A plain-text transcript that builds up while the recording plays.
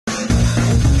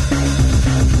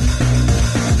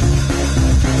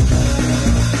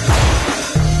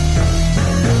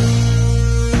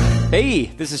Hey,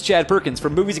 this is Chad Perkins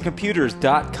from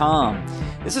moviesandcomputers.com.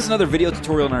 This is another video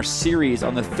tutorial in our series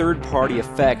on the third-party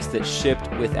effects that shipped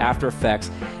with After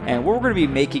Effects. And what we're going to be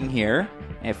making here,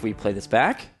 if we play this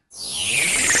back,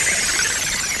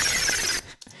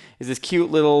 is this cute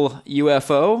little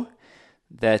UFO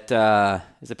that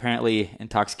is apparently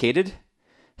intoxicated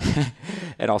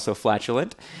and also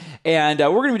flatulent. And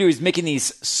what we're going to do is making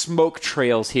these smoke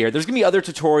trails here. There's going to be other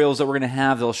tutorials that we're going to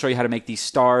have that'll show you how to make these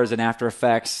stars in After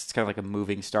Effects. It's kind of like a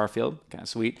moving star field, kind of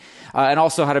sweet. And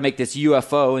also how to make this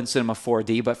UFO in Cinema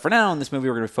 4D. But for now, in this movie,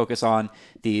 we're going to focus on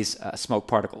these smoke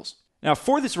particles. Now,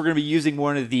 for this, we're going to be using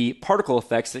one of the particle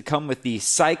effects that come with the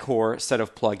Cycore set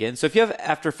of plugins. So if you have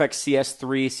After Effects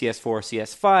CS3, CS4,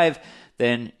 CS5,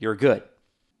 then you're good.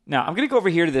 Now, I'm going to go over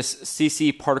here to this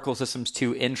CC Particle Systems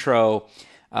 2 intro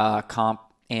comp.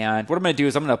 And what I'm going to do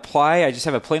is I'm going to apply, I just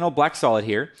have a plain old black solid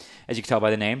here, as you can tell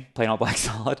by the name, plain old black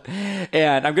solid.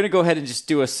 And I'm going to go ahead and just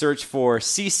do a search for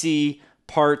CC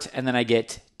part, and then I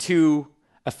get two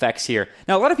effects here.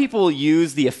 Now, a lot of people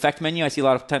use the effect menu. I see a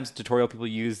lot of times in tutorial people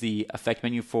use the effect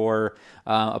menu for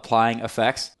applying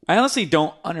effects. I honestly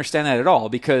don't understand that at all,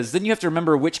 because then you have to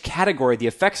remember which category the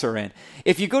effects are in.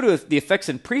 If you go to the effects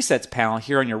and presets panel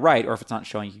here on your right, or if it's not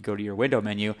showing, you can go to your window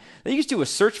menu, then you just do a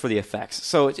search for the effects.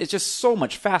 So it's just so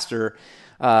much faster.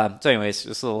 So anyways,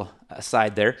 just a little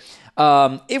aside there.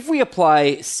 If we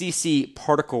apply CC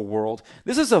Particle World,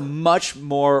 this is a much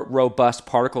more robust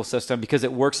particle system because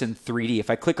it works in 3D. If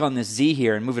I click on this Z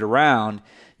here and move it around,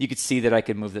 you can see that I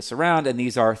can move this around, and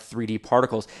these are 3D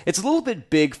particles. It's a little bit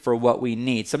big for what we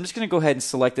need, so I'm just going to go ahead and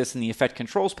select this in the Effect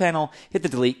Controls panel, hit the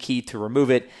Delete key to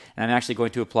remove it, and I'm actually going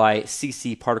to apply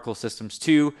CC Particle Systems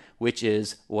 2, which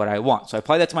is what I want. So I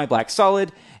apply that to my black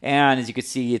solid, and as you can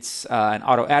see, it's an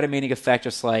auto-animating effect,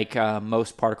 just like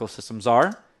most particle systems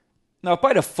are. Now,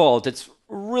 by default, it's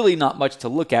really not much to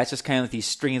look at. It's just kind of like these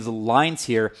strings of lines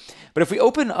here. But if we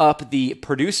open up the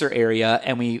producer area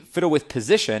and we fiddle with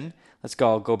position,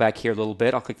 I'll go back here a little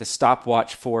bit. I'll click the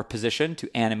stopwatch for position to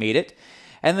animate it.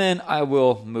 And then I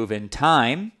will move in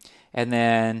time. And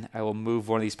then I will move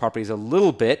one of these properties a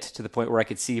little bit to the point where I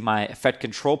could see my effect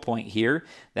control point here,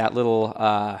 that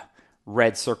little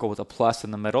red circle with a plus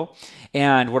in the middle.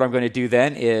 And what I'm going to do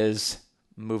then is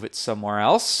move it somewhere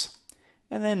else,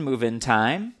 and then move in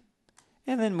time,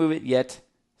 and then move it yet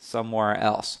somewhere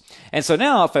else. And so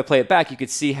now if I play it back, you could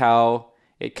see how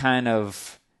it kind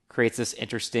of creates this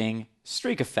interesting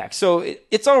streak effect. So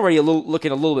it's already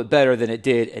looking a little bit better than it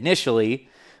did initially,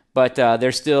 but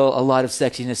there's still a lot of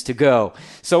sexiness to go.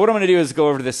 So what I'm going to do is go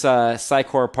over to this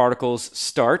Cycore Particles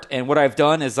Start, and what I've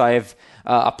done is I've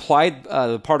applied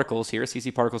the particles here,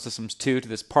 CC Particle Systems 2, to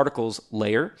this particles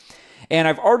layer. And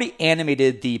I've already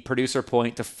animated the producer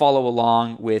point to follow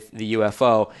along with the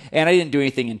UFO. And I didn't do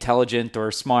anything intelligent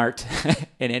or smart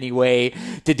in any way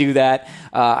to do that.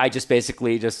 I just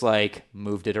basically just like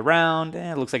moved it around, and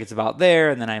it looks like it's about there.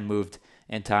 And then I moved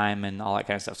in time and all that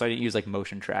kind of stuff. So I didn't use like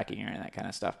motion tracking or any of that kind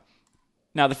of stuff.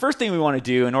 Now, the first thing we want to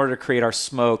do in order to create our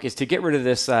smoke is to get rid of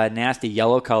this nasty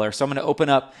yellow color. So I'm going to open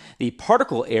up the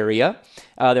particle area.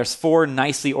 There's 4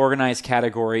 nicely organized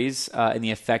categories in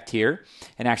the effect here.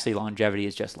 And actually, longevity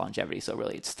is just longevity, so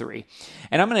really it's 3.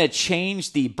 And I'm going to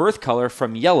change the birth color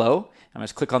from yellow. I'm going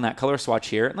to click on that color swatch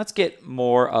here. And let's get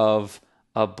more of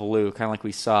a blue, kind of like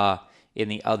we saw in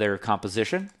the other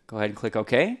composition. Go ahead and click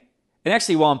OK. And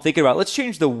actually, while I'm thinking about it, let's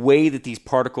change the way that these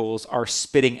particles are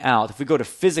spitting out. If we go to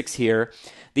physics here,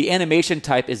 the animation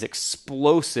type is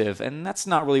explosive, and that's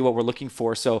not really what we're looking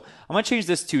for. So I'm going to change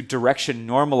this to direction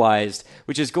normalized,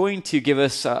 which is going to give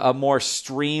us a more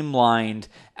streamlined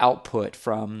output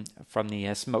from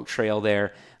the smoke trail there.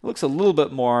 It looks a little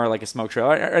bit more like a smoke trail.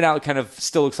 Right now it kind of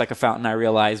still looks like a fountain, I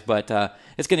realize, but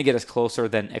it's going to get us closer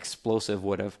than explosive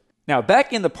would have. Now,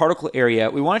 back in the particle area,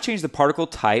 we want to change the particle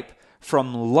type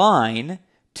from line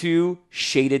to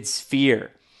shaded sphere.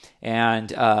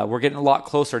 And we're getting a lot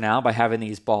closer now by having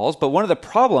these balls. But one of the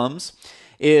problems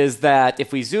is that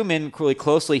if we zoom in really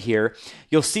closely here,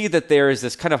 you'll see that there is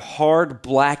this kind of hard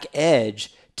black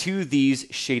edge to these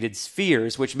shaded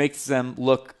spheres, which makes them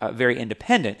look very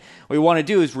independent. What we want to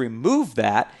do is remove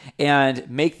that and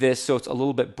make this so it's a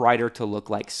little bit brighter to look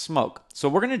like smoke. So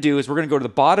what we're going to do is we're going to go to the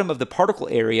bottom of the particle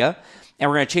area, and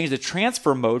we're going to change the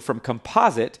transfer mode from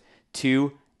composite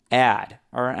to add,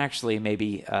 or actually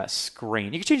maybe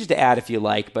screen. You can change it to add if you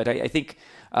like, but I think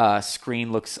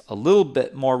screen looks a little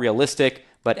bit more realistic,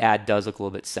 but add does look a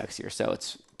little bit sexier, so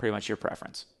it's pretty much your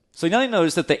preference. So now you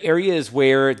notice that the areas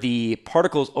where the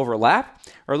particles overlap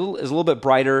is a little bit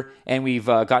brighter, and we've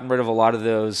gotten rid of a lot of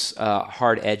those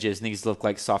hard edges, and these look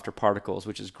like softer particles,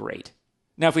 which is great.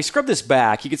 Now, if we scrub this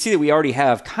back, you can see that we already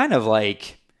have kind of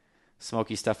like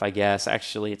smoky stuff, I guess.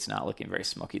 Actually, it's not looking very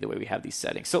smoky the way we have these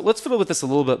settings. So let's fiddle with this a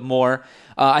little bit more.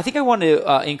 I think I want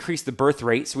to increase the birth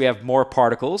rate so we have more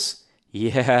particles.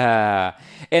 Yeah.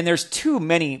 And there's too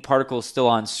many particles still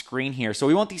on screen here. So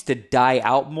we want these to die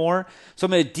out more. So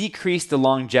I'm going to decrease the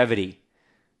longevity.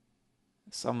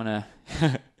 So I'm going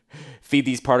to feed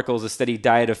these particles a steady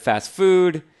diet of fast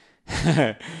food.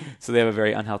 So they have a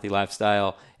very unhealthy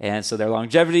lifestyle. And so their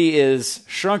longevity is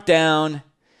shrunk down.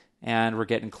 And we're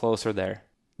getting closer there.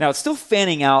 Now, it's still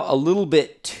fanning out a little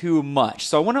bit too much.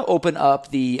 So I want to open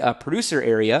up the producer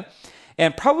area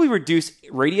and probably reduce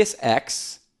radius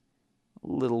X a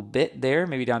little bit there,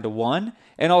 maybe down to 1.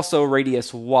 And also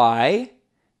radius Y,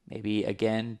 maybe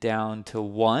again down to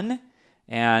 1.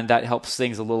 And that helps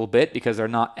things a little bit because they're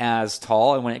not as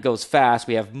tall. And when it goes fast,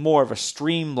 we have more of a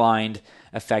streamlined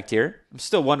effect here. I'm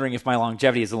still wondering if my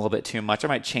longevity is a little bit too much. I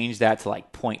might change that to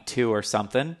like 0.2 or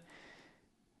something.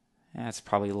 That's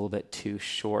probably a little bit too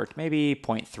short. Maybe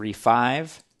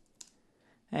 0.35.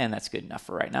 And that's good enough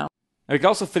for right now. We can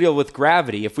also fiddle with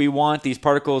gravity. If we want these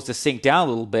particles to sink down a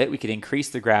little bit, we could increase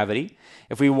the gravity.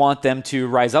 If we want them to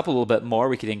rise up a little bit more,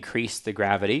 we could increase the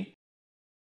gravity,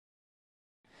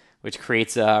 which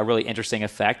creates a really interesting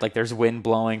effect. Like there's wind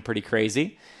blowing pretty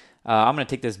crazy. I'm going to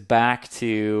take this back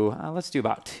to, let's do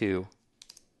about 2.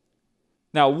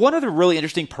 Now, one other really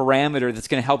interesting parameter that's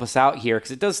going to help us out here,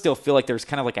 because it does still feel like there's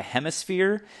kind of like a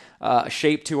hemisphere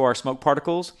shape to our smoke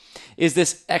particles, is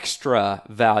this extra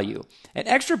value. And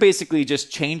extra basically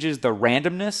just changes the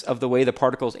randomness of the way the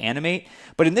particles animate.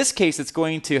 But in this case, it's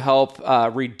going to help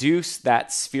reduce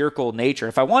that spherical nature.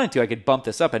 If I wanted to, I could bump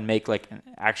this up and make like an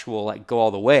actual like go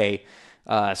all the way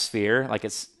sphere, like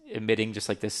it's emitting just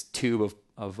like this tube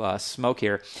of smoke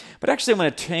here. But actually, I'm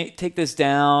going to take this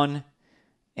down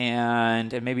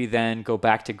and maybe then go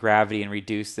back to gravity and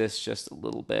reduce this just a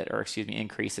little bit, or excuse me,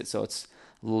 increase it so it's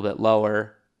a little bit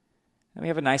lower. And we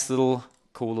have a nice little,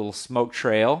 cool little smoke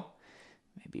trail.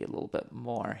 Maybe a little bit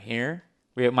more here.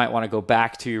 We might want to go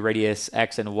back to radius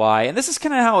X and Y. And this is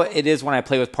kind of how it is when I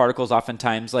play with particles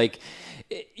oftentimes. Like,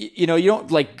 you know, you don't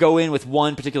like go in with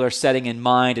one particular setting in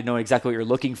mind and know exactly what you're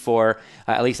looking for.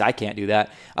 At least I can't do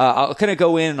that. I'll kind of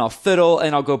go in and I'll fiddle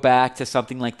and I'll go back to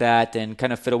something like that and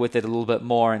kind of fiddle with it a little bit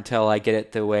more until I get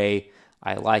it the way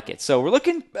I like it. So we're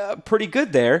looking pretty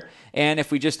good there. And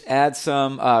if we just add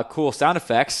some cool sound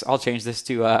effects, I'll change this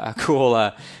to a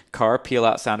cool car peel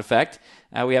out sound effect.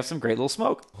 We have some great little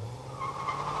smoke.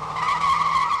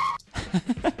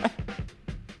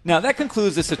 Now that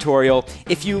concludes this tutorial.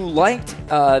 If you liked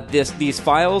these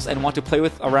files and want to play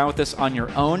around with this on your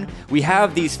own, we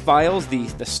have these files,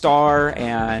 the star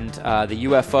and the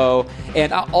UFO,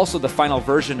 and also the final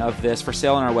version of this for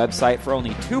sale on our website for only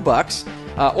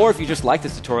 $2. Or if you just like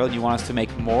this tutorial and you want us to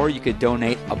make more, you could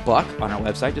donate $1 on our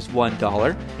website, just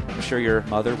 $1. I'm sure your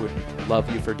mother would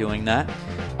love you for doing that.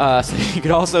 So you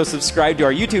could also subscribe to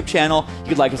our YouTube channel. You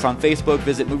could like us on Facebook.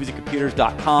 Visit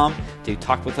moviesandcomputers.com to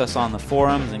talk with us on the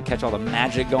forums and catch all the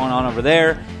magic going on over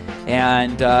there.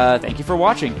 And thank you for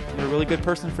watching. You're a really good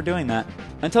person for doing that.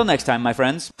 Until next time, my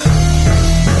friends.